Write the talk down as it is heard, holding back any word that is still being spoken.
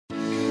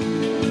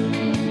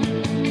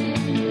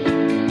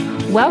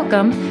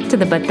Welcome to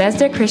the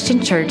Bethesda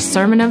Christian Church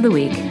Sermon of the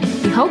Week.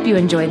 We hope you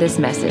enjoy this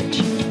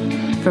message.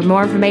 For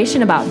more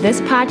information about this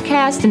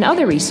podcast and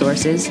other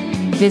resources,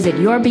 visit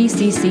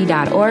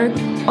yourbcc.org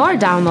or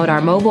download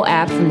our mobile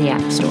app from the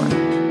App Store.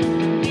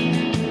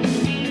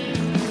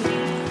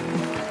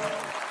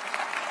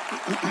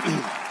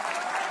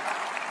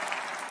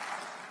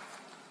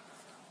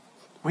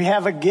 We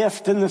have a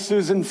gift in the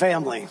Susan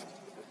family.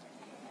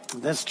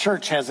 This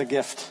church has a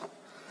gift.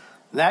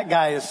 That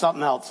guy is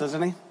something else,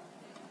 isn't he?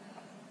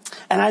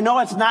 And I know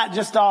it's not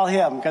just all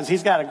him, because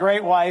he's got a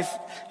great wife.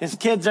 His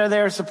kids are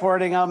there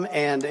supporting him,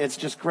 and it's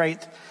just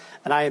great.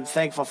 And I am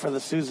thankful for the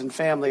Susan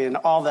family and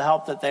all the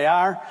help that they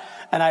are.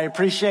 And I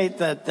appreciate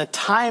the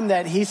time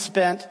that he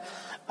spent.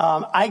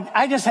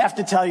 I just have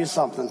to tell you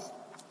something.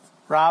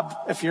 Rob,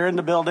 if you're in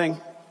the building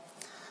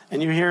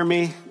and you hear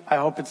me, I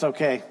hope it's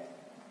okay.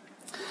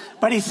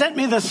 But he sent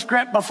me the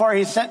script before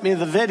he sent me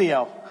the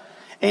video.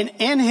 And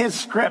in his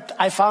script,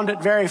 I found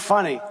it very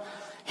funny.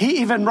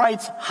 He even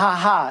writes,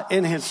 ha-ha,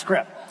 in his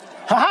script.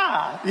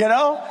 Ha-ha, you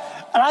know?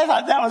 And I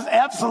thought that was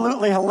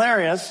absolutely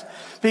hilarious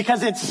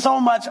because it's so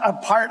much a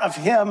part of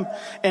him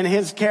and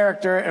his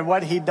character and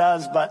what he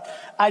does. But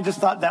I just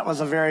thought that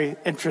was a very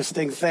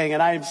interesting thing.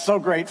 And I am so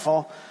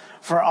grateful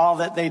for all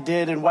that they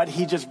did and what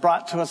he just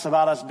brought to us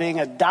about us being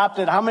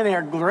adopted. How many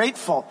are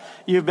grateful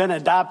you've been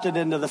adopted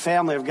into the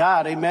family of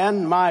God?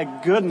 Amen? My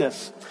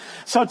goodness.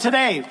 So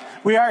today,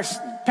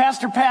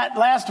 Pastor Pat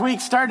last week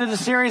started a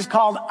series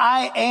called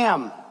I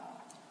Am.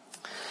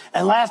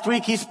 And last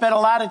week he spent a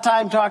lot of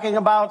time talking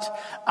about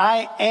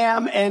I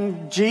am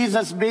and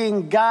Jesus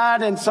being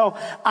God. And so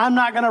I'm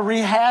not going to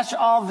rehash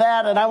all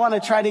that. And I want to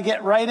try to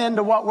get right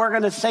into what we're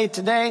going to say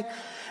today.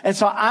 And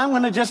so I'm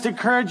going to just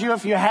encourage you,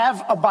 if you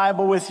have a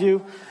Bible with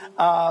you,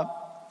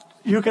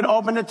 you can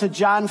open it to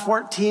John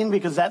 14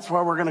 because that's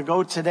where we're going to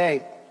go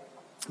today.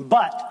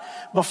 But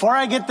before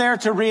I get there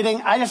to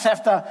reading, I just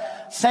have to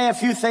say a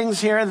few things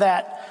here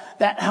that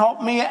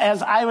helped me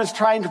as I was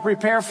trying to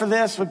prepare for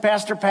this. When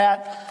Pastor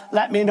Pat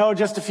let me know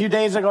just a few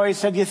days ago, he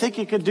said, "You think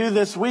you could do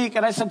this week?"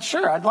 And I said,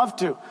 "Sure, I'd love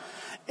to."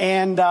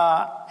 And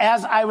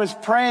as I was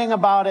praying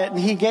about it, and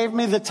he gave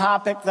me the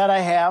topic that I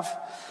have,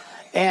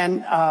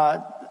 and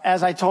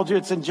as I told you,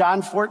 it's in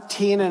John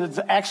 14, and it's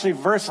actually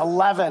verse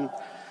 11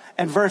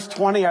 and verse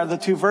 20 are the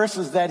two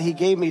verses that he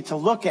gave me to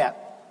look at.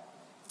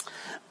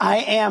 I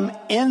am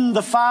in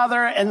the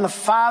Father, and the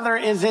Father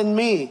is in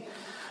me.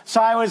 So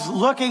I was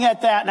looking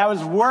at that, and I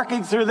was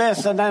working through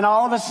this, and then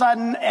all of a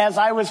sudden, as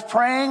I was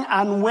praying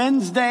on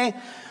Wednesday,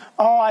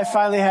 I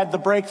finally had the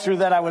breakthrough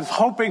that I was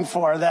hoping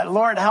for, that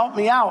Lord help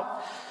me out.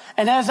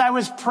 And as I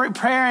was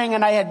preparing,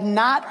 and I had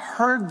not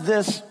heard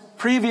this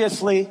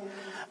previously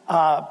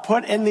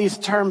put in these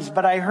terms,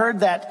 but I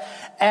heard that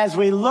as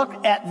we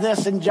look at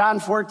this in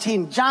John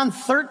 14, John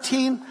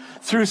 13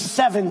 through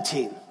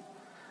 17,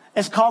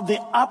 it's called the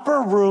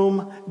Upper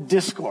Room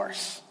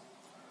Discourse.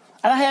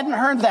 And I hadn't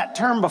heard that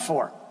term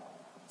before.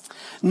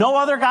 No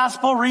other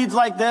gospel reads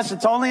like this.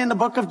 It's only in the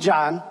book of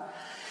John.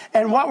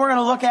 And what we're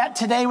going to look at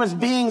today was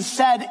being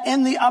said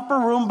in the upper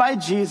room by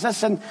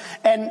Jesus. And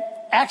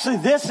actually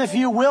this, if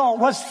you will,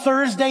 was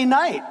Thursday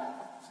night.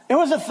 It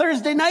was a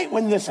Thursday night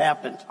when this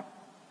happened.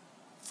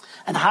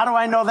 And how do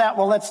I know that?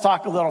 Well, let's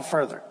talk a little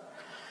further.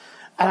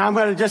 And I'm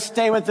going to just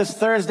stay with this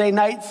Thursday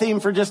night theme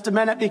for just a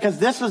minute because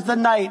this was the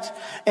night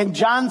in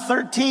John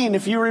 13.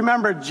 If you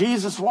remember,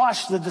 Jesus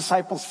washed the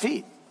disciples'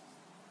 feet.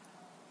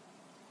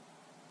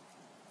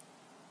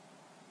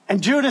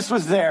 And Judas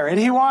was there, and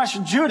he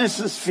washed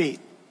Judas's feet.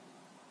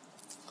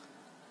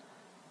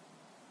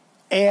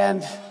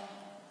 And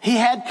he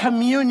had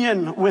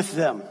communion with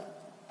them.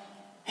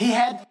 He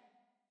had,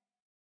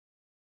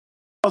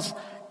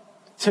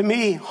 to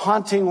me,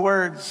 haunting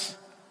words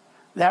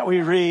that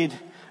we read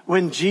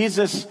when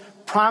Jesus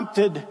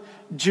prompted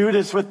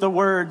Judas with the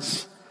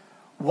words,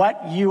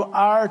 "What you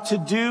are to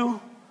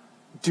do,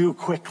 do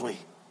quickly."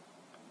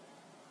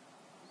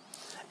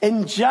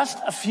 In just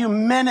a few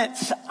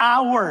minutes,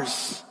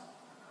 hours,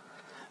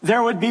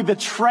 there would be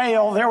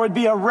betrayal, there would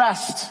be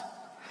arrest,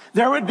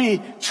 there would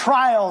be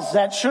trials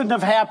that shouldn't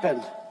have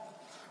happened.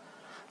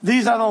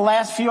 These are the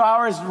last few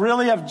hours,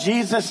 really, of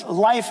Jesus'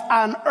 life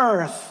on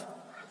earth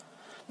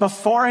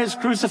before his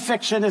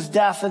crucifixion, his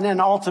death, and then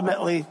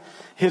ultimately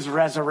his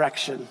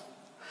resurrection.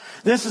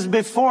 This is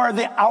before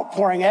the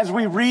outpouring. As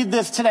we read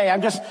this today,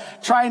 I'm just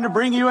trying to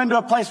bring you into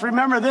a place.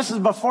 Remember, this is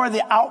before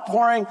the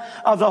outpouring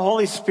of the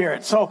Holy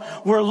Spirit. So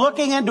we're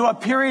looking into a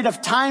period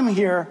of time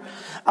here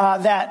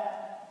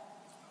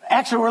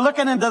we're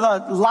looking into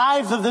the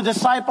lives of the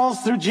disciples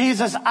through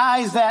Jesus'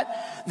 eyes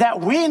that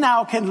we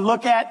now can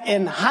look at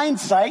in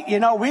hindsight. You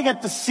know, we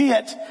get to see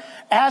it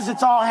as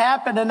it's all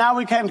happened, and now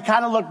we can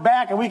kind of look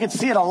back and we can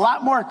see it a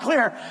lot more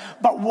clear.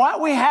 But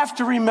what we have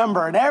to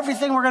remember, and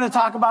everything we're going to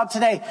talk about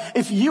today,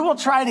 if you will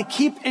try to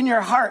keep in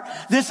your heart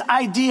this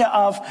idea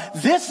of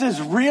this is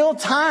real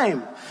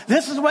time.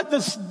 This is what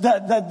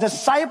the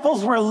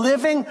disciples were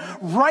living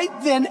right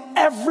then.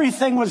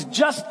 Everything was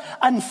just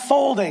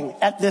unfolding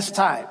at this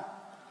time.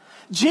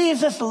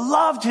 Jesus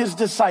loved his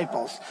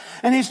disciples.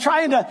 And he's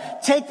trying to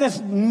take this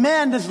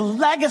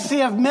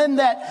legacy of men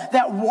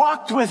that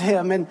walked with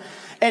him.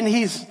 And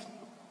he's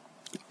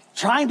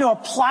trying to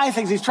apply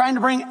things. He's trying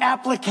to bring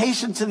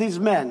application to these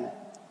men.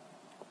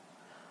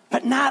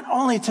 But not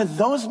only to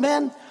those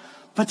men,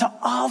 but to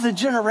all the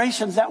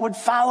generations that would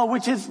follow,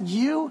 which is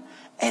you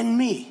and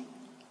me.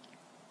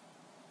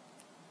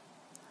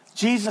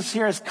 Jesus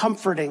here is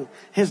comforting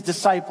his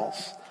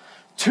disciples.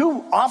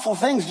 Two awful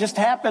things just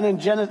happened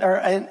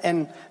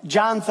in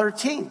John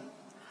 13.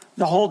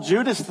 The whole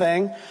Judas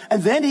thing.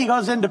 And then he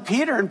goes into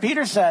Peter, and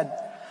Peter said,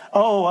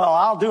 oh, well,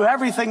 I'll do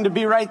everything to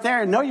be right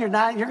there. No, you're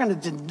not. You're going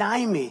to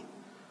deny me.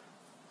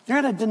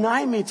 You're going to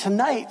deny me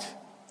tonight.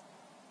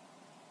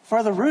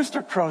 For the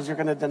rooster crows, you're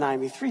going to deny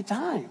me 3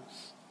 times.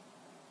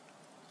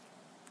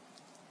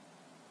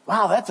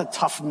 Wow, that's a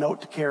tough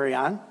note to carry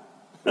on.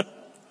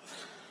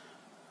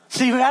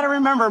 See, you got to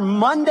remember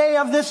Monday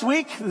of this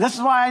week. This is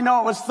why I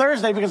know it was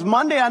Thursday, because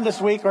Monday on this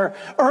week or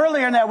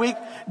earlier in that week,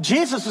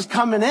 Jesus was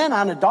coming in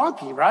on a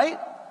donkey, right?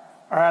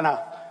 Or on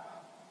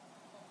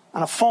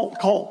a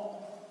colt.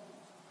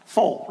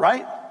 Foal,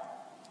 right?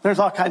 There's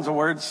all kinds of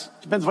words.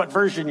 Depends what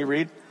version you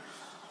read.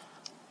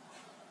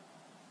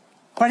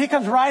 But he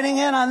comes riding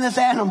in on this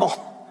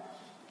animal.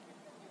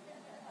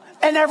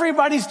 And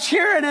everybody's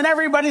cheering and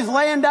everybody's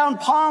laying down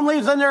palm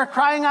leaves and they're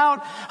crying out,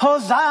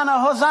 Hosanna,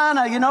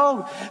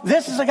 Hosanna,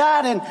 this is a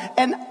God.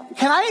 And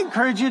can I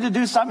encourage you to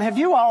do something? Have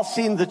you all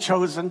seen The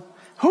Chosen?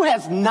 Who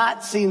has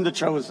not seen The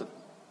Chosen?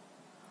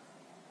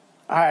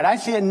 All right, I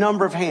see a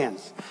number of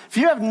hands. If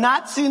you have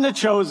not seen The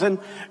Chosen,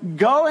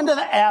 go into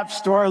the App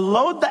Store,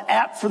 load the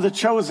app for The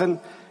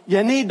Chosen.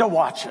 You need to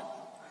watch it.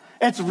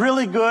 It's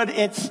really good.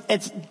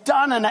 It's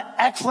done in an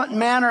excellent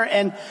manner.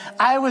 And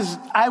I was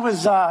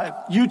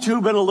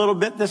YouTubing a little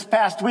bit this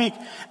past week,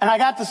 and I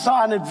got to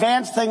saw an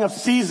advanced thing of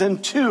season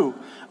 2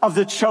 of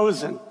The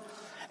Chosen.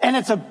 And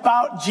it's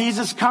about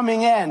Jesus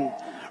coming in,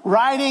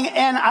 riding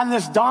in on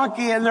this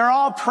donkey, and they're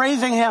all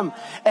praising him.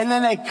 And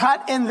then they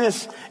cut in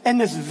this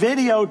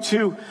video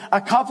to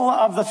a couple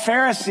of the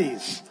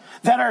Pharisees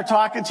that are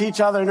talking to each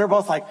other, and they're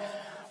both like,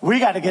 we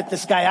got to get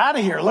this guy out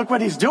of here. Look what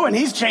he's doing.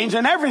 He's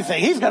changing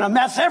everything. He's going to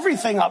mess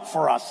everything up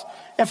for us,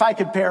 if I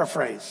could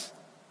paraphrase.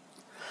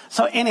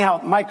 So anyhow,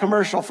 my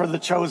commercial for The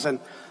Chosen,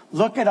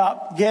 look it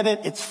up, get it.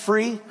 It's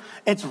free.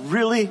 It's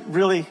really,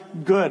 really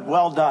good.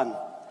 Well done.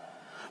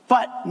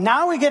 But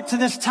now we get to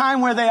this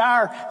time where they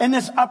are in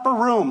this upper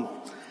room.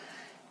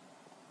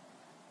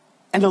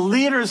 And the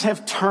leaders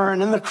have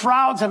turned, and the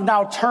crowds have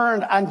now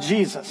turned on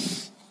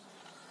Jesus.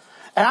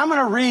 And I'm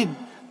going to read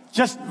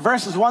just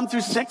verses 1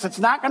 through 6. It's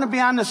not going to be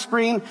on the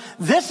screen.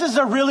 This is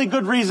a really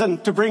good reason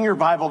to bring your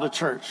Bible to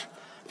church,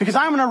 because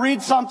I'm going to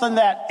read something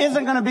that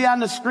isn't going to be on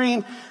the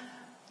screen.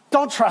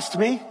 Don't trust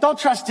me. Don't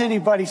trust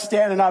anybody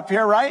standing up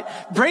here, right?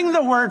 Bring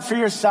the word for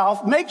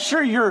yourself. Make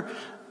sure you're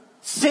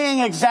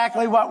seeing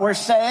exactly what we're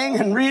saying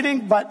and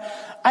reading. But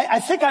I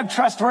think I'm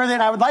trustworthy,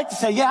 and I would like to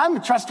say, yeah, I'm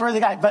a trustworthy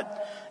guy.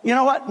 But you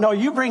know what? No,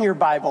 you bring your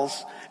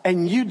Bibles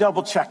and you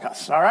double check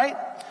us, all right?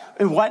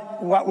 And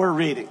what we're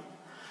reading.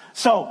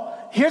 So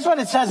here's what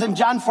it says in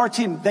John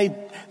 14.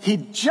 He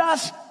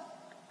just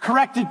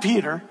corrected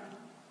Peter,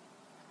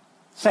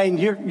 saying,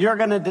 you're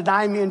going to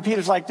deny me. And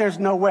Peter's like, there's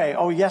no way.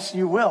 Oh, yes,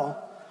 you will.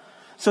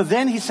 So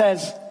then he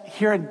says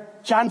here in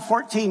John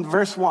 14,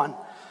 verse 1,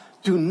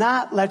 do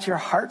not let your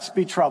hearts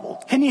be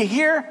troubled. Can you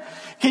hear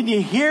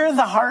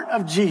the heart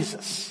of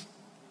Jesus?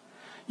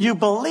 You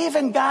believe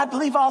in God,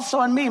 believe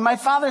also in me. My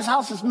Father's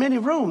house has many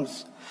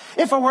rooms.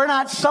 If it were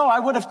not so, I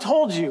would have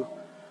told you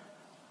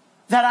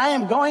that I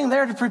am going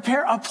there to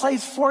prepare a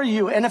place for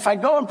you. And if I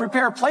go and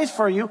prepare a place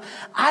for you,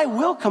 I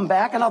will come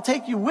back and I'll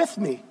take you with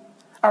me,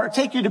 or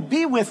take you to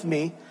be with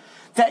me,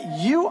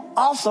 that you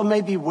also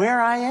may be where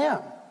I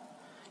am.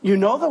 You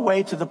know the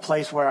way to the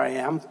place where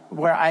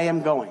I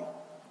am going.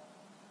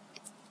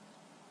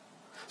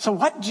 So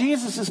what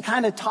Jesus is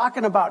kind of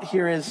talking about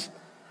here is,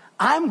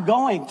 I'm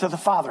going to the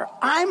Father.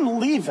 I'm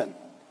leaving.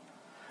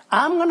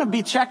 I'm going to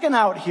be checking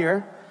out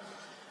here,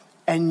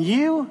 and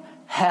you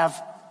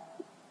have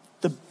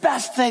the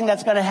best thing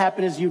that's going to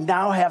happen is you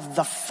now have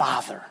the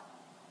Father.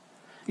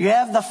 You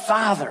have the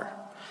Father.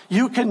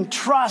 You can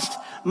trust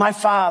my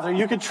Father.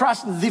 You can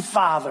trust the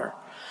Father.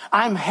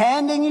 I'm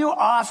handing you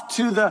off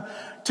to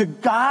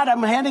God.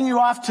 I'm handing you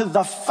off to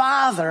the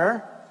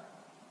Father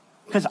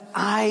because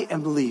I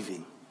am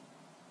leaving.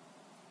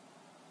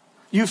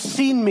 You've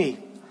seen me.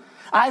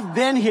 I've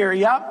been here,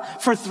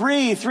 for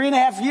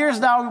 3.5 years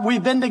now.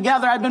 We've been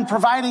together. I've been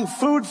providing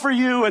food for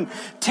you and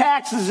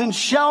taxes and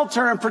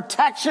shelter and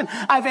protection.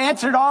 I've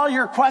answered all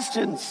your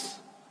questions.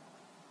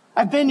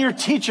 I've been your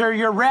teacher,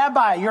 your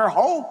rabbi, your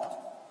hope.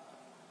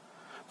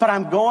 But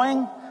I'm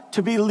going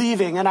to be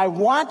leaving, and I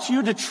want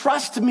you to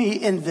trust me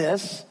in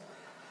this,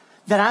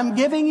 that I'm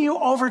giving you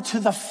over to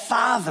the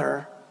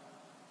Father,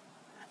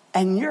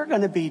 and you're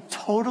going to be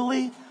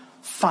totally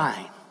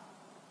fine.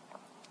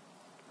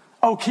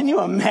 Oh, can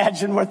you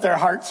imagine what their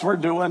hearts were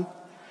doing?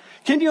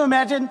 Can you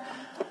imagine?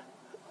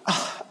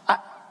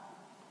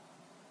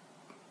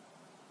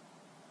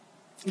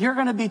 You're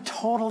going to be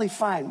totally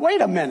fine.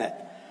 Wait a minute.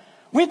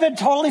 We've been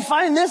totally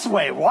fine this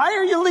way. Why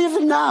are you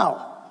leaving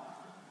now?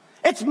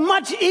 It's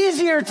much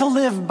easier to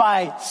live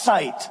by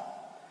sight.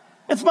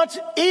 It's much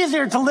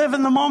easier to live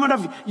in the moment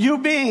of you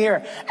being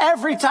here.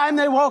 Every time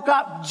they woke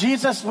up,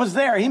 Jesus was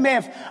there. He may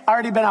have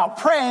already been out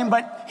praying,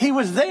 but he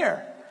was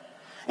there.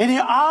 And he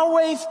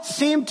always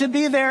seemed to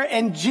be there,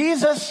 and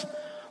Jesus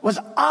was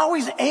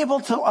always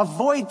able to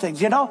avoid things.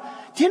 Do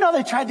you know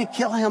they tried to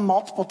kill him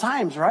multiple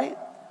times, right?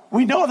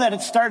 We know that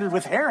it started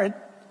with Herod.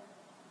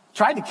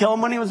 Tried to kill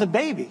him when he was a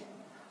baby.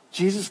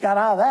 Jesus got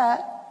out of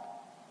that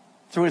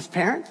through his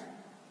parents.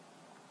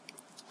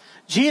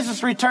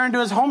 Jesus returned to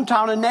his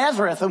hometown in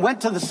Nazareth and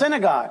went to the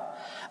synagogue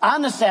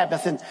on the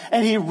Sabbath,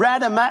 and he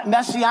read a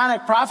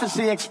messianic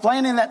prophecy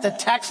explaining that the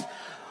text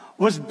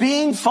was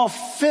being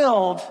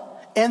fulfilled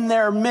in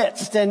their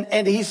midst.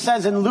 And he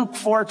says in Luke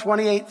 4,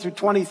 28 through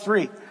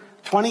 23,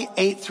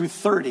 28 through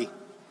 30.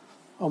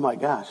 Oh my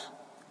gosh.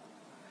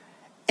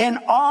 In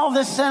all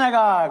the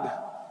synagogue,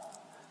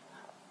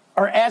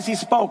 or as he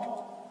spoke,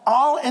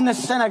 all in the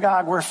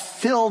synagogue were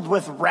filled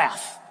with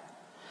wrath.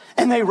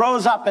 And they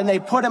rose up and they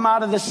put him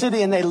out of the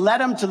city and they led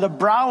him to the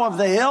brow of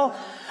the hill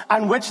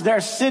on which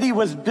their city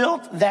was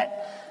built,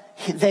 that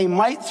they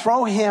might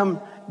throw him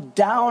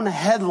down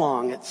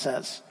headlong, it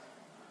says.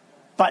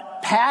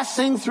 But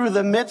passing through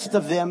the midst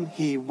of them,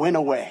 he went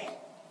away.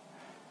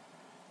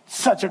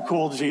 Such a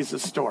cool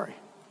Jesus story.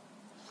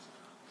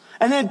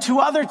 And then 2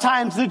 other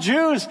times the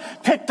Jews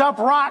picked up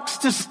rocks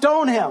to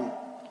stone him.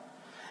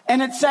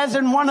 And it says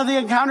in one of the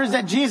encounters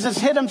that Jesus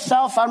hid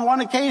himself on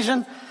one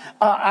occasion,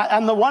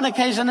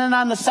 and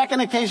on the second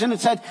occasion it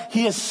said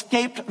he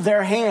escaped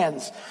their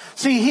hands.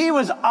 See, he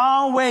was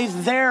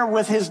always there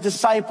with his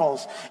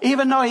disciples,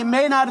 even though he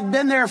may not have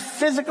been there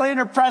physically in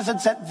their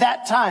presence at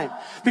that time.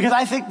 Because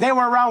I think they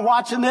were around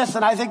watching this,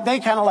 and I think they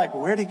kind of like,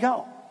 where'd he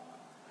go?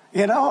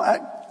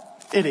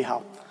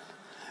 Anyhow.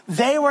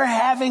 They were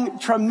having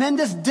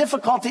tremendous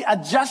difficulty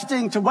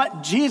adjusting to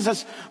what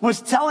Jesus was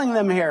telling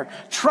them here,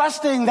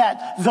 trusting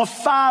that the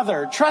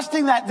Father,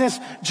 trusting that this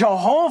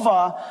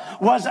Jehovah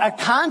was a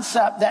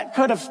concept that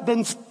could have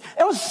been, it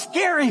was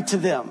scary to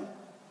them.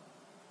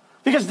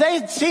 Because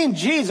they'd seen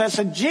Jesus,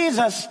 and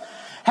Jesus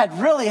had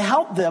really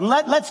helped them.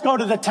 Let's go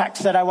to the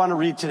text that I want to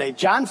read today,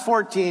 John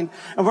 14,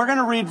 and we're going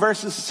to read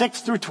verses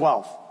 6 through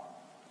 12.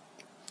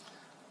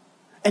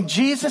 And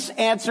Jesus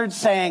answered,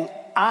 saying,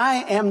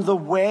 I am the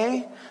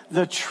way,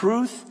 the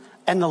truth,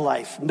 and the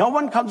life. No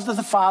one comes to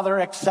the Father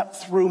except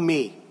through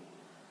me.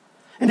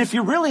 And if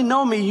you really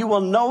know me, you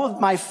will know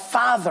my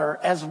Father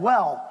as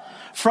well.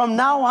 From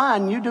now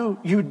on,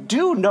 you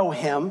do know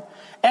him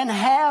and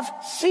have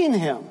seen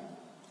him.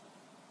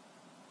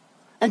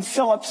 And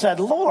Philip said,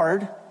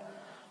 Lord,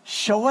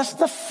 show us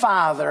the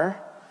Father,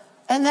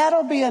 and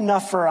that'll be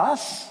enough for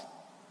us.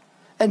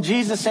 And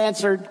Jesus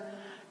answered,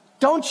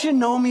 don't you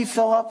know me,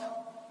 Philip?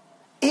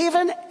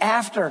 Even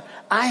after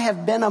I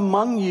have been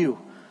among you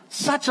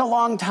such a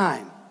long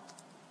time,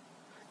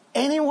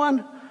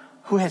 anyone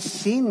who has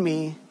seen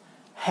me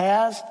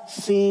has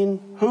seen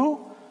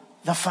who?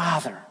 The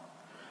Father.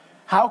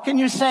 How can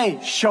you say,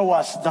 show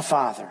us the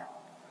Father?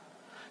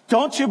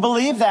 Don't you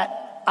believe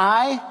that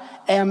I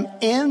am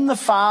in the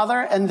Father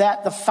and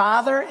that the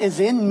Father is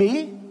in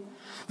me?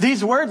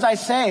 These words I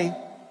say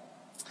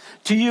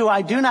to you,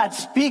 I do not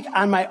speak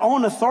on my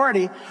own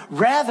authority.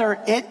 Rather,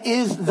 it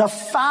is the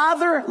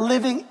Father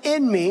living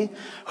in me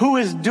who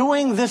is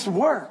doing this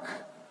work.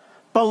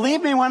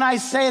 Believe me when I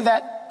say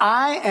that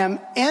I am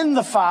in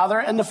the Father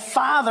and the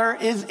Father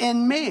is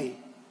in me.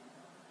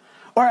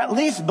 Or at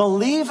least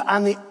believe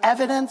on the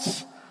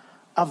evidence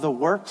of the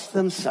works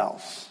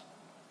themselves.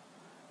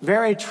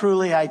 Very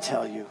truly, I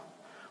tell you,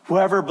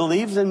 whoever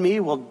believes in me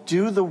will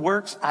do the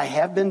works I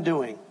have been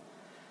doing,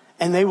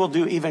 and they will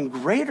do even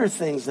greater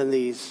things than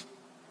these,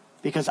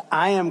 because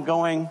I am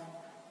going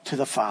to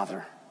the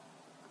Father.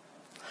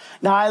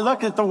 Now, I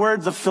look at the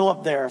words of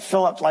Philip there.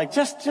 Philip,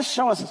 just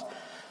show us.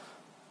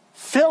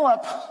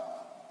 Philip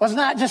was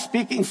not just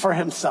speaking for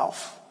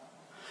himself.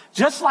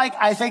 Just like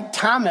I think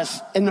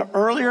Thomas in the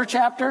earlier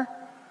chapter,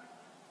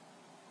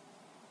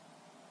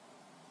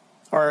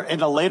 or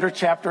in a later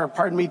chapter,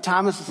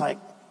 Thomas is like,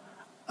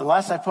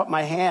 unless I put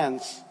my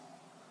hands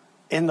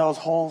in those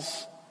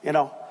holes,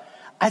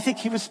 I think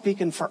he was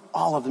speaking for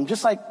all of them.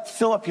 Just like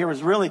Philip here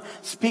was really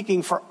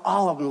speaking for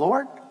all of them.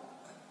 Lord,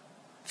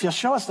 if you'll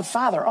show us the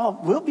Father,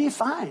 we'll be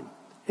fine.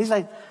 He's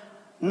like,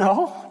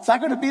 no, it's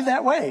not going to be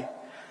that way.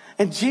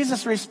 And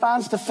Jesus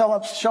responds to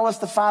Philip, show us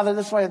the Father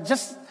this way.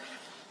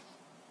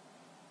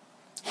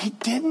 He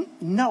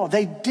didn't know.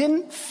 They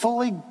didn't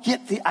fully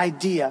get the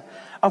idea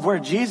of where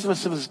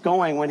Jesus was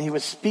going when he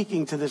was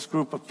speaking to this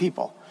group of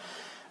people.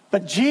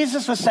 But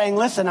Jesus was saying,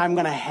 listen, I'm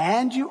going to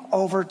hand you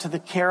over to the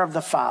care of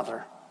the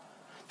Father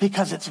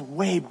because it's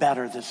way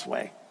better this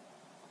way.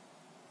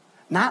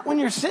 Not when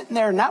you're sitting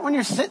there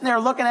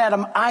looking at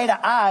him eye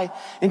to eye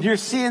and you're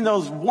seeing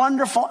those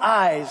wonderful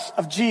eyes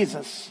of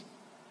Jesus.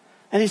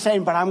 And he's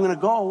saying, but I'm going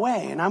to go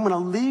away and I'm going to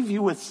leave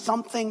you with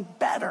something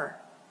better.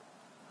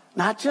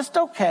 Not just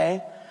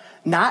okay,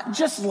 Not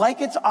just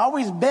like it's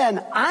always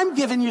been. I'm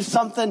giving you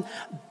something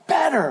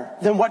better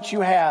than what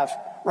you have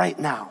right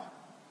now.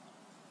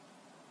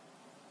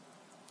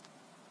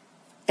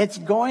 It's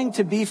going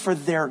to be for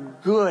their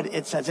good,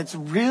 it says. It's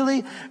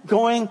really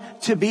going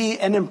to be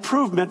an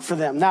improvement for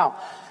them. Now,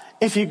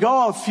 if you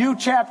go a few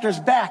chapters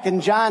back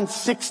in John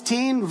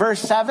 16, verse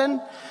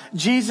 7,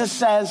 Jesus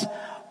says,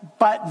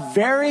 "But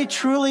very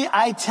truly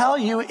I tell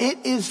you,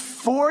 it is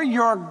for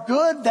your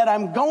good that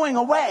I'm going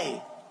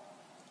away."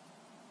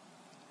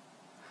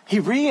 He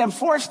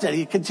reinforced it.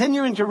 He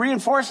continuing to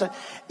reinforce it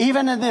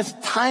even in this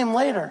time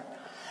later.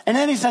 And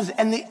then he says,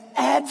 "And the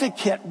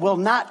advocate will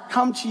not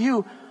come to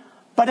you,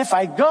 but if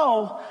I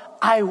go,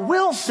 I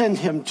will send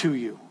him to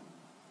you."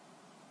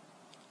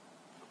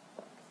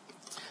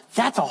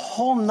 That's a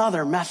whole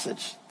nother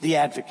message, the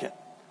advocate.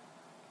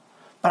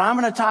 But I'm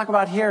going to talk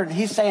about here,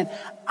 he's saying,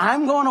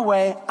 I'm going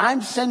away,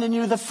 I'm sending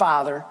you the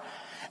Father.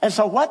 And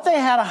so what they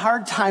had a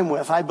hard time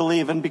with, I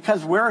believe, and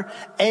because we're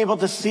able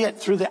to see it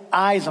through the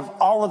eyes of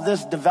all of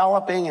this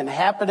developing and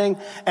happening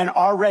and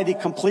already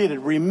completed.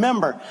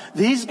 Remember,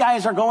 these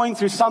guys are going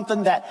through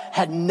something that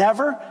had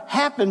never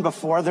happened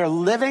before. They're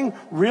living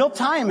real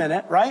time in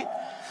it, right?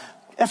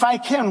 If I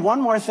can,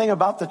 one more thing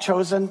about The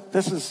Chosen.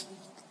 This is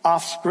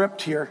off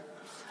script here.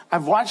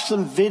 I've watched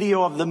some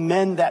video of the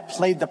men that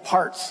played the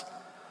parts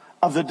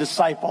of the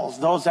disciples,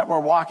 those that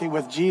were walking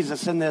with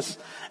Jesus in this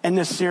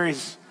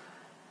series.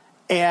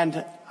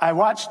 And I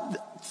watched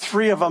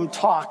 3 of them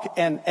talk,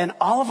 and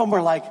all of them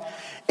were like,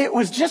 it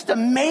was just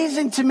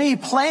amazing to me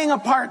playing a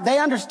part. They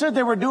understood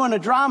they were doing a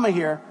drama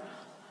here,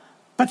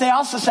 but they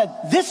also said,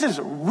 this is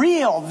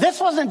real.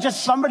 This wasn't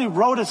just somebody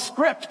wrote a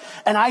script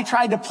and I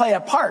tried to play a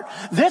part.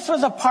 This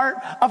was a part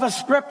of a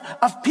script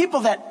of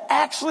people that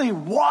actually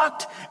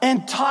walked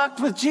and talked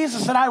with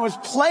Jesus, and I was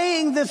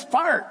playing this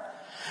part.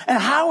 And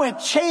how it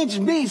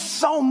changed me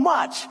so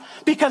much,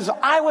 because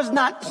I was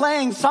not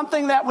playing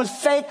something that was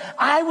fake.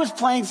 I was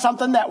playing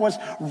something that was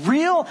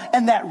real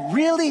and that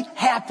really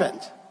happened.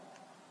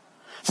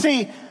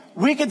 See,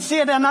 we could see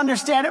it and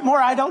understand it more.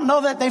 I don't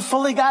know that they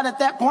fully got at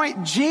that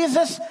point.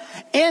 Jesus,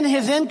 in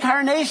his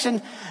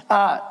incarnation,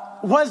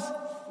 was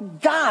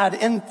God.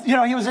 And,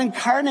 he was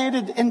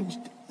incarnated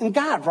in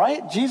God,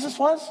 right? Jesus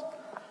was?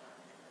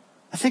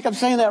 I think I'm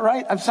saying that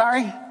right. I'm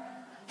sorry.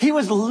 He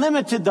was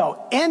limited, though.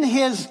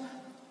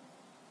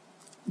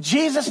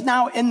 Jesus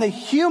now in the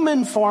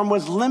human form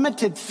was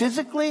limited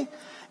physically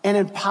and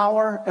in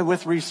power and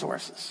with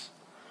resources.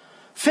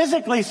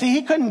 Physically, see,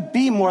 he couldn't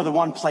be more than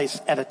one place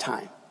at a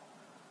time.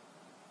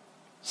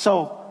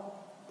 So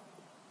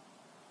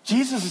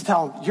Jesus is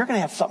telling him, you're going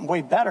to have something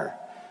way better,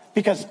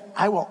 because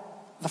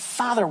the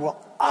Father will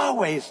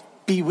always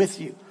be with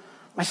you.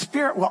 My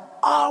Spirit will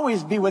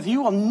always be with you.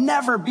 You will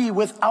never be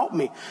without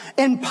me.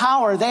 In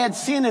power, they had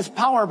seen his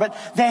power, but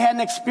they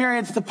hadn't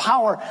experienced the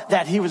power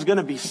that he was going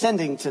to be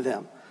sending to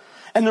them.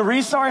 And the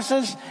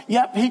resources,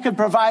 yep, he could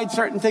provide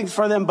certain things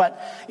for them. But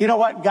you know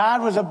what?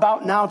 God was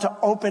about now to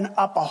open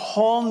up a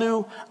whole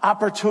new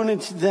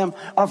opportunity to them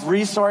of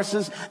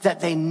resources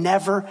that they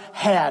never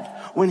had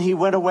when he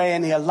went away,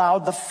 and he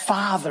allowed the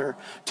Father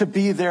to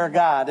be their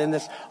God and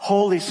this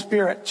Holy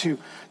Spirit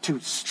to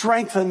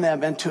strengthen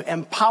them and to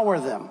empower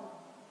them.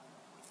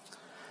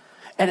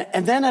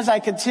 And then as I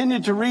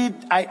continued to read,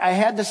 I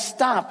had to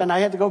stop and I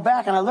had to go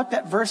back, and I looked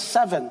at verse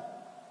 7.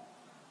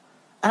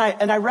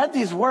 And I read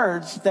these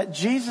words that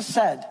Jesus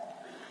said,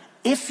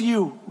 if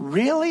you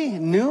really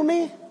knew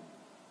me,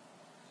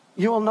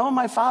 you will know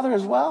my Father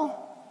as well.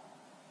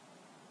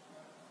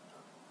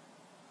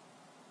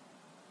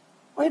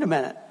 Wait a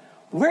minute.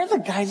 We're the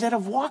guys that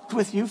have walked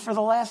with you for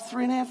the last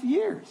 3.5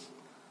 years.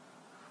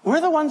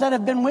 We're the ones that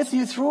have been with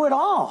you through it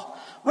all.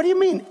 What do you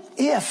mean,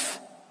 if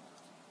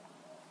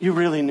you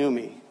really knew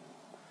me?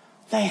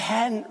 They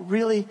hadn't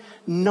really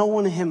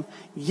known him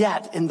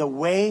yet in the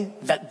way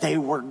that they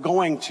were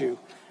going to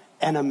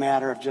in a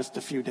matter of just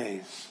a few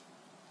days.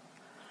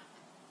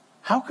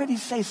 How could he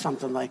say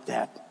something like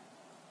that?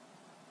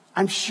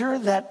 I'm sure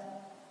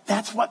that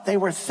that's what they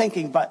were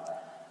thinking, but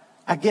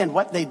again,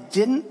 what they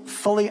didn't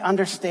fully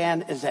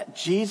understand is that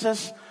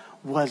Jesus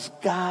was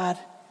God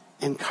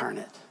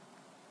incarnate.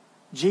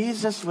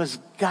 Jesus was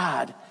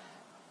God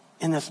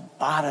in this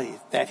body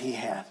that he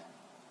had.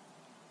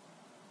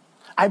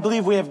 I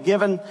believe we have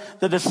given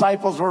the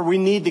disciples, or we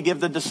need to give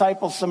the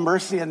disciples, some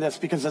mercy in this,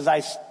 because as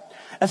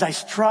I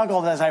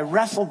struggled, as I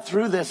wrestled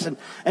through this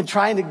and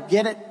trying to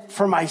get it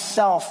for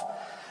myself,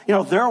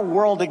 their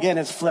world again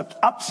is flipped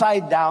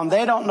upside down.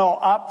 They don't know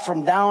up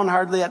from down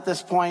hardly at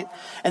this point,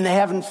 and they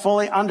haven't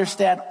fully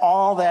understood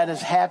all that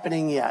is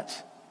happening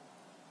yet.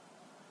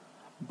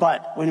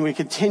 But when we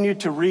continue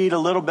to read a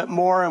little bit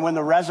more, and when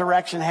the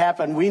resurrection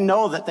happened, we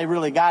know that they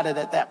really got it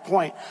at that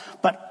point.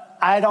 But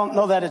I don't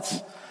know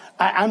that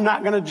I'm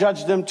not going to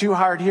judge them too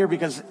hard here,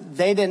 because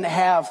they didn't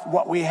have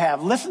what we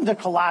have. Listen to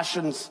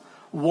Colossians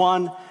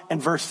 1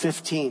 and verse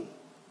 15.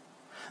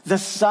 The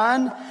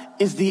Son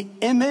is the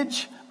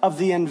image of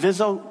the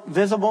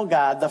invisible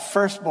God, the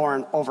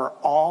firstborn over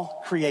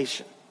all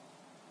creation.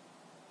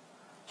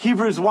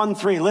 Hebrews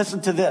 1:3,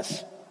 listen to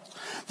this.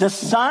 The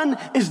Son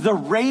is the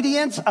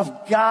radiance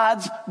of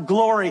God's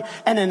glory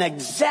and an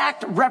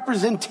exact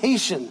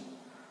representation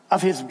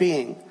of his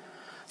being,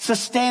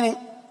 sustaining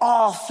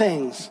all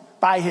things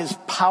by his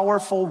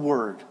powerful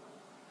word.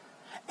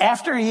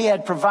 After he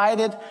had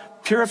provided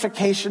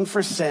purification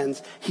for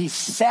sins, he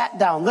sat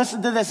down.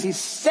 Listen to this. He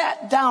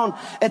sat down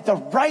at the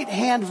right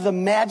hand of the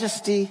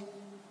Majesty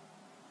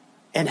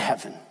in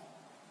heaven.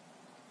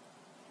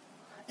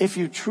 If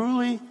you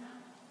truly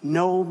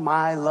know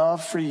my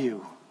love for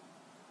you,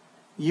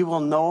 you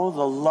will know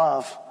the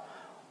love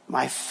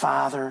my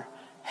Father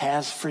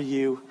has for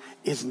you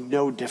is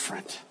no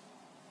different.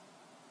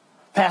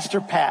 Pastor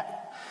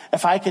Pat,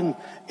 if I can,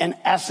 in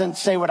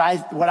essence, say what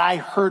I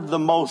heard the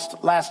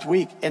most last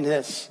week in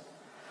this,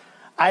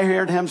 I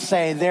heard him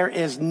say, there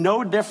is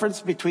no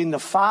difference between the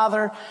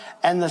Father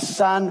and the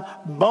Son.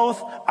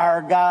 Both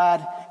are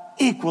God,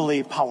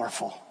 equally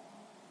powerful.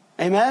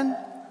 Amen?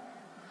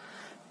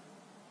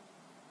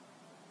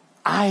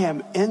 I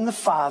am in the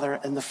Father,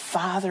 and the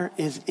Father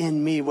is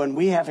in me. When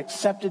we have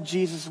accepted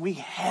Jesus, we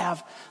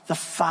have the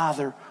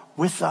Father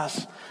with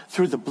us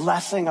through the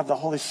blessing of the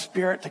Holy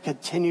Spirit to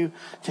continue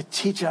to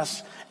teach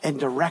us and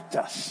direct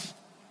us.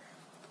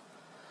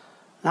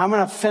 Now I'm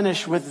going to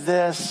finish with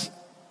this.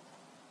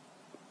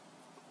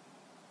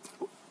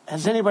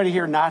 Has anybody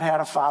here not had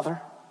a father?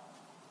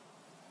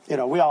 You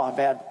know, we all have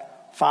had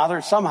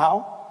fathers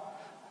somehow.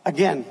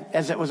 Again,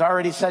 as it was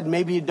already said,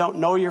 maybe you don't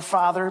know your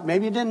father.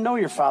 Maybe you didn't know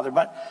your father.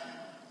 But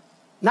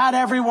not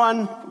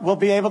everyone will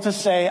be able to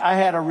say, I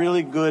had a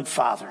really good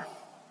father.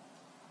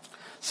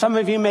 Some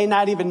of you may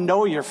not even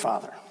know your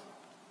father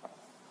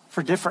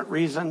for different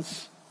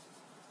reasons.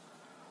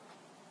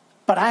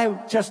 But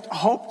I just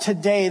hope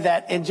today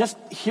that in just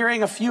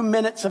hearing a few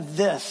minutes of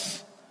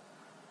this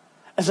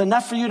is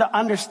enough for you to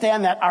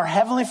understand that our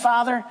Heavenly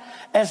Father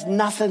is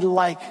nothing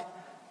like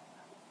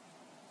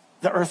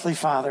the earthly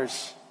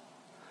fathers.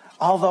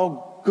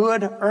 Although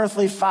good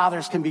earthly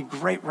fathers can be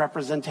great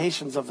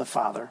representations of the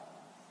Father.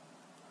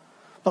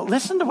 But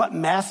listen to what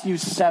Matthew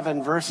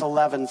 7, verse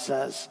 11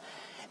 says.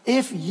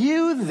 If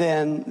you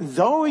then,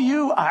 though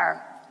you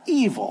are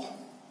evil,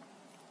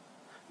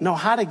 know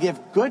how to give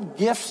good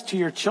gifts to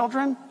your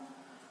children,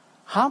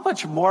 how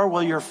much more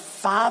will your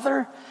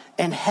Father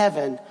in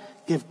heaven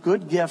give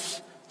good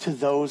gifts to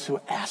those who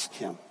ask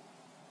him?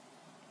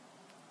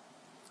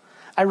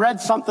 I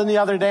read something the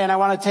other day, and I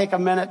want to take a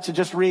minute to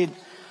just read.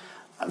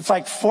 It's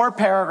like 4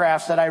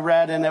 paragraphs that I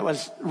read, and it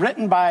was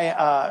written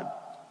by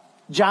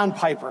John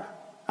Piper.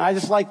 I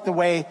just like the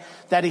way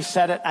that he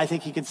said it. I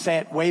think he could say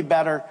it way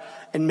better,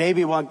 and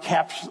maybe will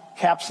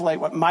encapsulate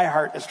what my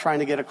heart is trying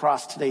to get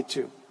across today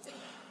too.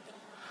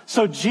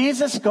 So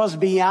Jesus goes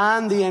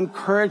beyond the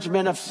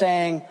encouragement of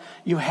saying,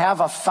 you have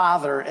a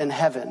Father in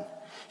heaven.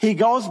 He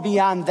goes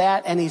beyond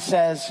that, and he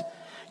says,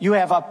 you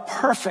have a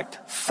perfect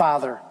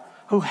Father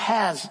who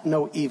has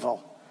no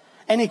evil.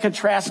 And he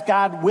contrasts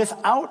God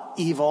without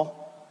evil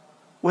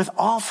with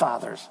all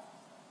fathers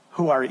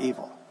who are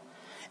evil.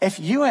 If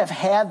you have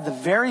had the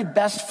very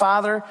best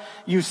father,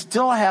 you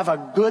still have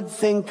a good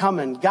thing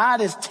coming.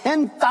 God is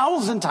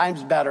 10,000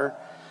 times better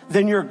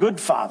than your good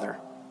father.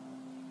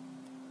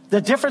 The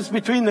difference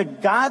between the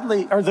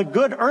godly or the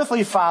good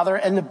earthly father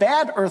and the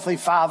bad earthly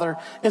father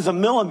is a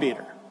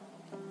millimeter.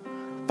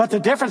 But the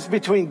difference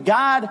between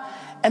God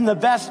and the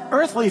best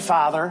earthly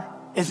father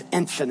is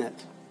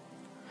infinite.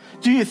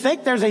 Do you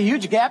think there's a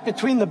huge gap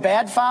between the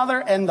bad father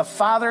and the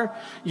father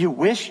you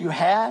wish you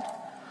had?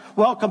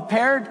 Well,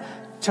 compared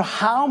to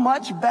how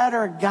much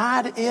better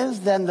God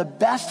is than the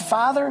best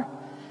father,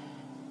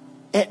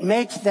 it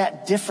makes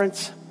that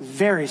difference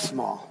very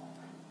small.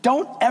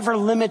 Don't ever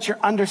limit your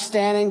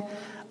understanding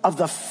of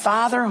the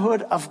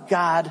fatherhood of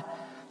God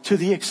to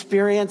the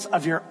experience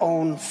of your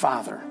own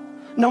father.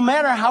 No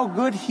matter how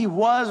good he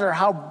was or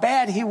how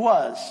bad he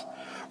was,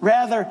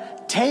 rather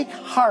take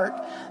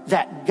heart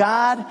that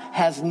God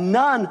has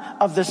none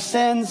of the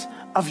sins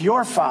of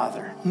your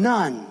father.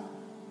 None.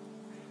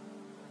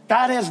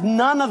 God has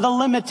none of the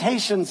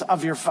limitations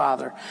of your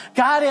father.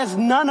 God has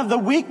none of the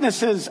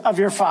weaknesses of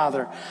your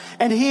father.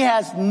 And he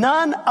has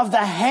none of the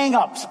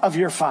hang-ups of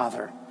your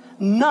father.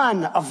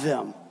 None of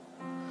them.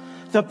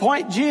 The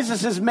point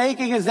Jesus is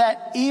making is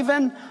that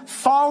even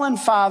fallen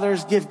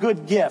fathers give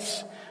good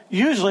gifts.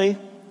 Usually,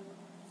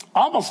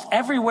 almost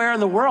everywhere in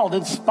the world,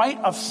 in spite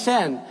of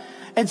sin,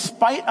 in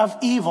spite of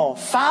evil,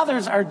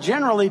 fathers are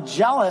generally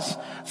jealous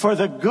for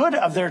the good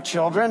of their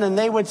children, and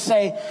they would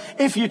say,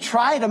 if you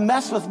try to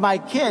mess with my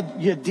kid,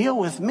 you deal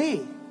with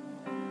me.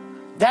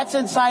 That's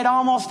inside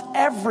almost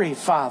every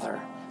father,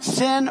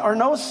 sin or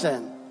no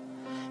sin.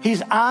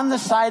 He's on the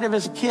side of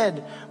his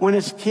kid when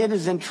his kid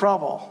is in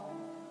trouble.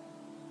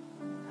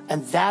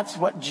 And that's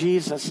what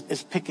Jesus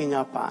is picking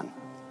up on.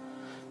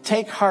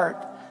 Take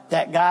heart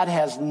that God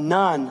has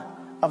none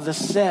of the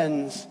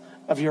sins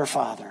of your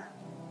father.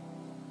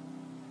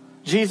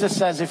 Jesus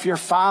says, if your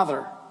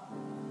father,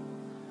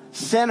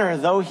 sinner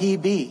though he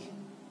be,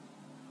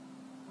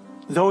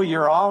 though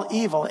you're all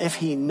evil, if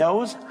he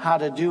knows how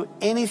to do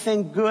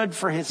anything good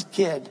for his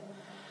kid,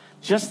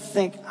 just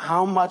think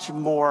how much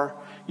more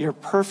your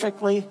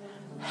perfectly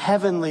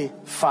heavenly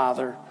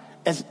Father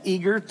is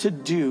eager to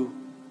do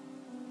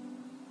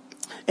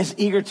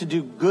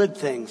good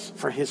things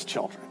for his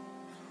children.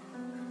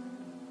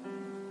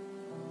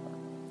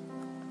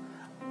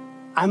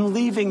 I'm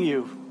leaving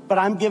you, but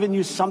I'm giving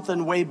you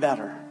something way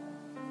better.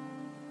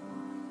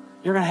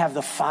 You're going to have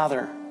the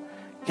Father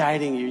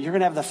guiding you. You're going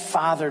to have the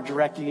Father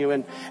directing you.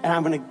 And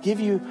I'm going to give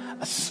you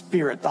a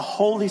Spirit, the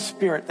Holy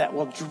Spirit, that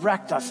will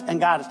direct us and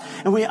guide us.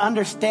 And we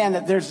understand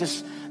that there's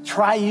this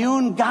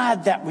triune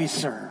God that we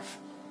serve.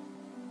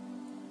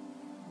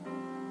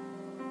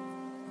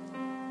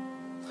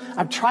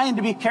 I'm trying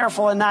to be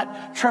careful and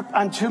not trip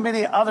on too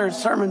many other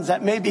sermons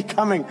that may be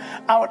coming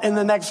out in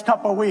the next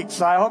couple of weeks.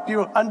 So I hope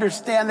you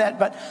understand that.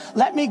 But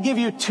let me give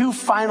you two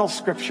final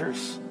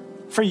scriptures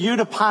for you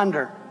to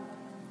ponder.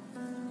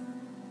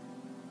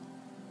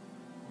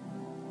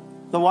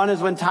 The one is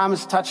when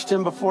Thomas touched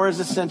him before his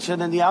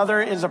ascension, and the other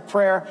is a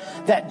prayer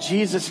that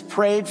Jesus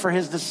prayed for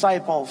his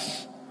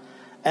disciples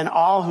and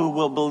all who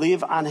will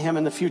believe on him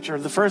in the future.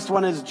 The first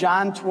one is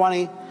John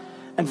 20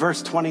 and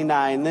verse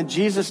 29. Then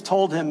Jesus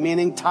told him,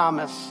 meaning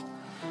Thomas,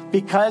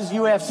 because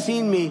you have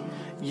seen me,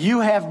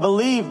 you have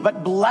believed,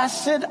 but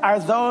blessed are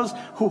those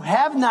who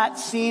have not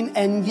seen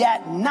and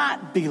yet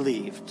not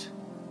believed,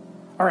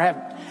 or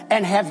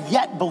have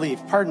yet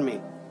believed, pardon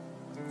me.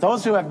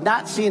 Those who have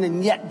not seen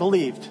and yet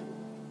believed.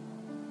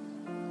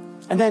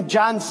 And then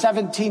John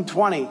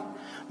 17:20,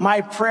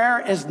 my prayer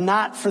is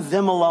not for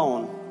them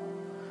alone.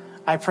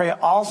 I pray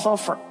also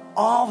for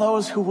all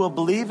those who will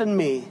believe in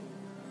me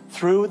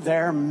through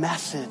their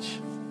message.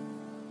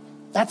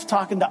 That's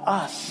talking to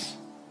us.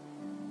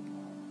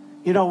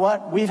 You know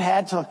what? We've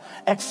had to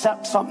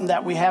accept something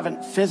that we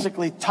haven't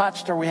physically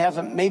touched or we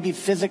haven't maybe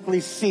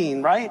physically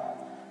seen, right?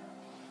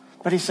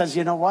 But he says,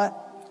 you know what?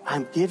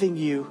 I'm giving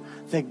you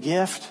the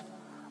gift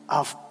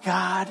of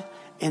God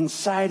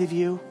inside of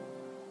you.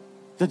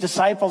 The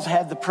disciples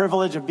had the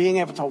privilege of being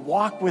able to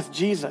walk with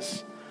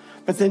Jesus.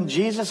 But then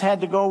Jesus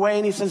had to go away,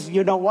 and he says,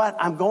 you know what?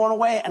 I'm going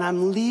away, and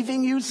I'm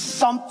leaving you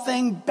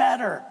something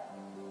better.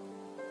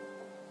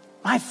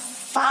 My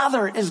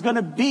Father is going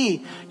to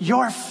be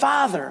your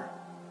Father.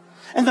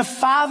 And the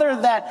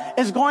Father that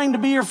is going to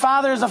be your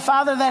Father is a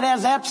Father that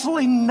has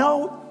absolutely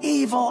no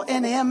evil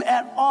in him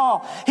at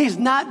all. He's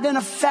not been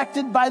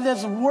affected by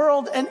this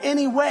world in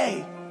any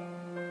way.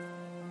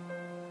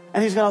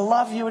 And he's going to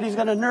love you, and he's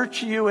going to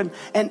nurture you. And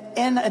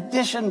in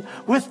addition,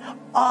 with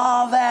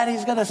all that,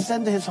 he's going to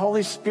send his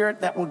Holy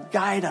Spirit that will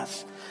guide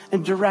us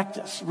and direct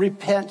us.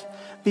 Repent,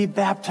 be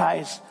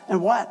baptized,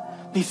 and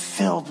what? Be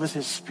filled with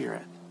his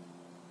Spirit.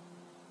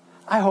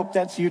 I hope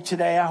that's you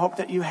today. I hope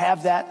that you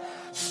have that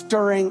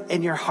stirring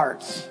in your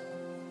hearts.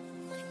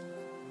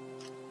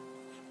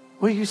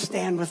 Will you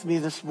stand with me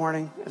this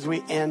morning as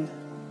we end?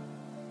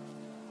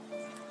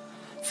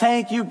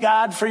 Thank you,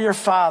 God, for your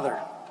Father.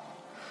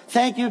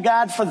 Thank you,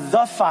 God, for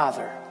the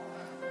Father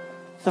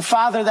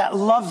that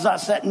loves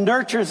us, that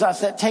nurtures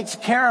us, that takes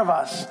care of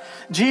us.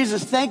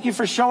 Jesus, thank you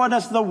for showing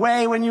us the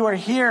way when you were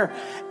here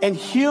in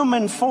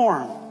human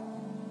form.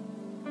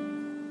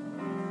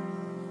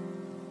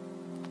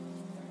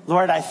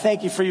 Lord, I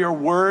thank you for your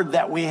word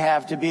that we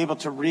have to be able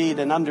to read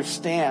and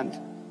understand.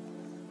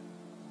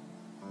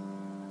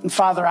 And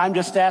Father, I'm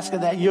just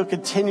asking that you'll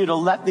continue to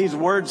let these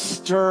words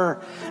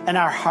stir in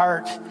our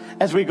heart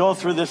as we go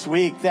through this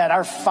week, that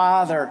our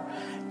Father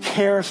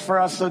cares for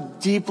us so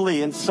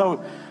deeply and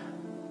so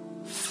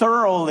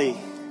thoroughly.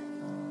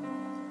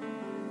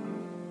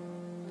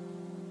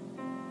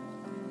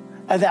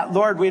 And that,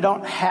 Lord, we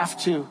don't have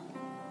to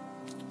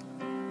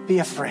be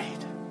afraid.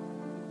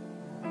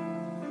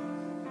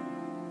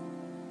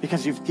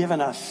 Because you've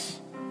given us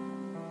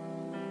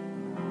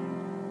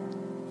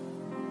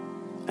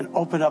and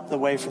opened up the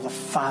way for the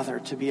Father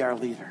to be our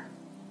leader.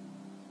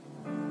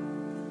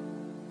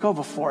 Go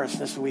before us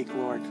this week,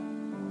 Lord.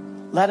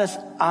 Let us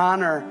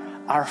honor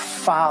our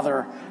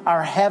Father,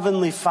 our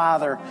Heavenly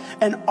Father,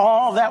 and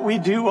all that we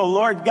do, oh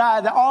Lord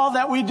God, all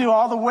that we do,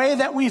 all the way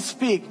that we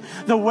speak,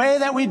 the way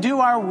that we do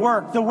our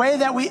work, the way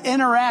that we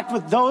interact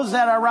with those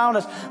that are around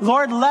us.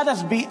 Lord, let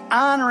us be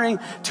honoring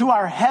to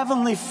our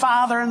Heavenly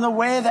Father in the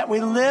way that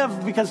we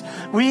live, because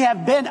we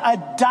have been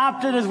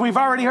adopted, as we've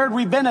already heard,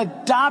 we've been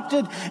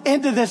adopted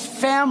into this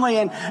family,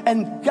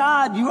 and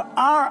God, you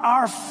are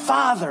our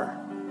Father.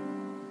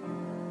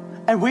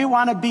 And we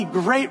want to be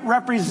great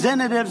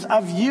representatives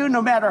of you,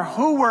 no matter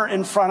who we're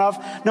in front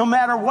of, no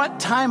matter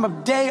what time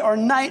of day or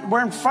night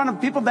we're in front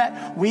of people,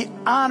 that we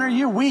honor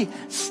you. We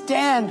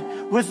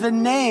stand with the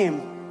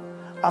name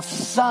of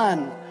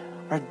son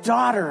or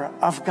daughter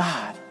of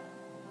God.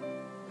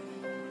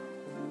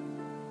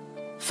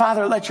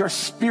 Father, let your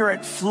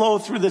Spirit flow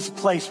through this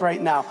place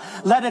right now.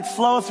 Let it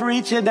flow through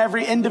each and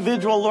every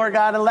individual, Lord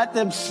God, and let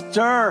them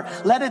stir.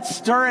 Let it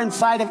stir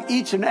inside of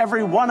each and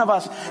every one of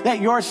us,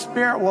 that your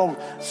Spirit will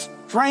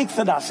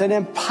strengthen us and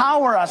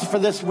empower us for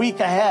this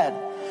week ahead,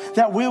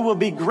 that we will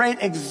be great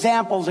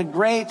examples and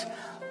great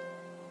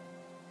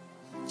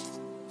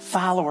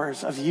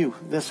followers of you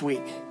this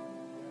week.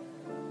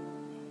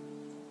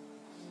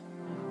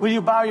 Will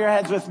you bow your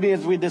heads with me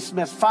as we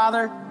dismiss?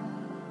 Father,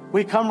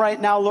 we come right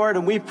now, Lord,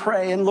 and we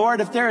pray. And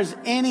Lord, if there is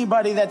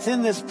anybody that's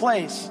in this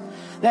place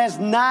that has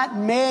not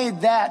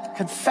made that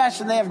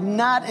confession, they have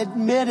not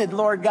admitted,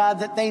 Lord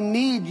God, that they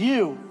need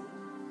you,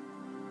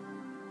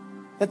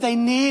 that they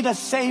need a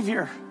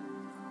Savior,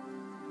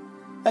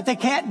 that they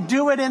can't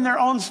do it in their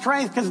own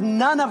strength, because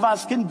none of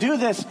us can do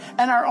this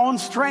in our own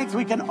strength.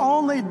 We can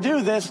only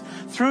do this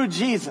through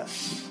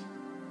Jesus.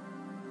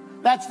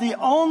 That's the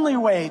only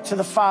way to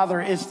the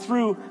Father, is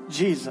through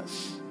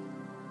Jesus.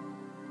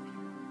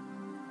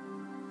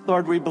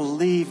 Lord, we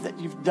believe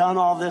that you've done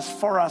all this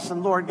for us.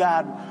 And Lord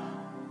God,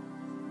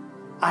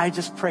 I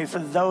just pray for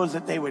those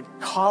that they would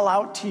call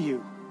out to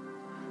you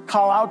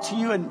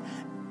and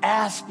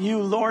ask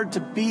you, Lord,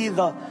 to be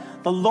the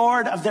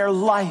Lord of their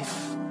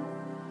life.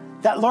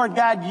 That, Lord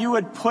God, you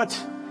would put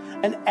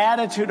an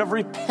attitude of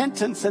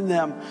repentance in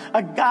them,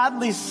 a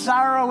godly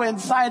sorrow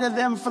inside of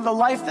them for the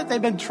life that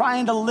they've been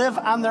trying to live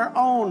on their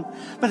own.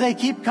 But they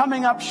keep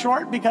coming up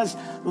short because,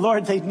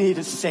 Lord, they need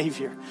a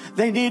Savior.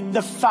 They need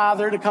the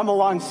Father to come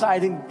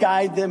alongside and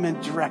guide them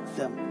and direct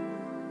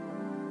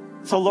them.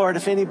 So, Lord,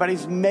 if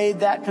anybody's made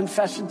that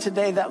confession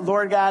today, that,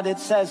 Lord God, it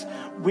says,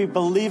 we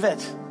believe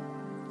it.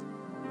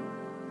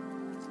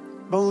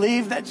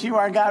 Believe that you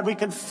are God. We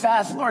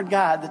confess, Lord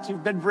God, that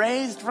you've been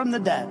raised from the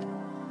dead.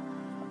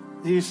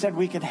 You said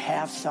we could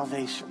have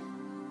salvation.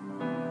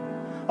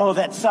 Oh,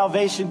 that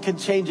salvation can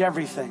change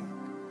everything.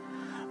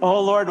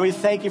 Oh, Lord, we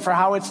thank you for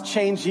how it's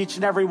changed each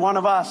and every one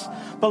of us.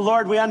 But,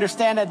 Lord, we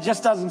understand that it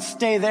just doesn't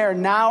stay there.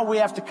 Now we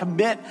have to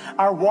commit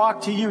our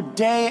walk to you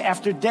day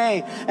after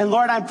day. And,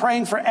 Lord, I'm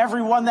praying for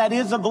everyone that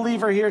is a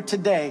believer here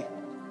today,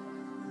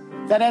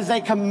 that as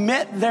they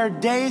commit their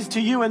days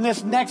to you in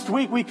this next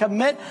week, we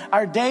commit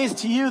our days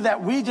to you,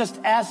 that we just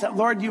ask that,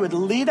 Lord, you would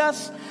lead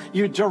us,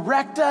 you'd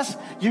direct us,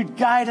 you'd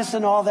guide us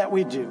in all that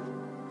we do.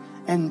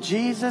 In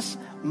Jesus'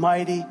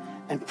 mighty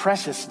and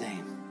precious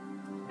name.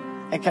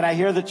 And can I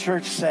hear the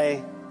church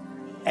say,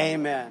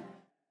 amen?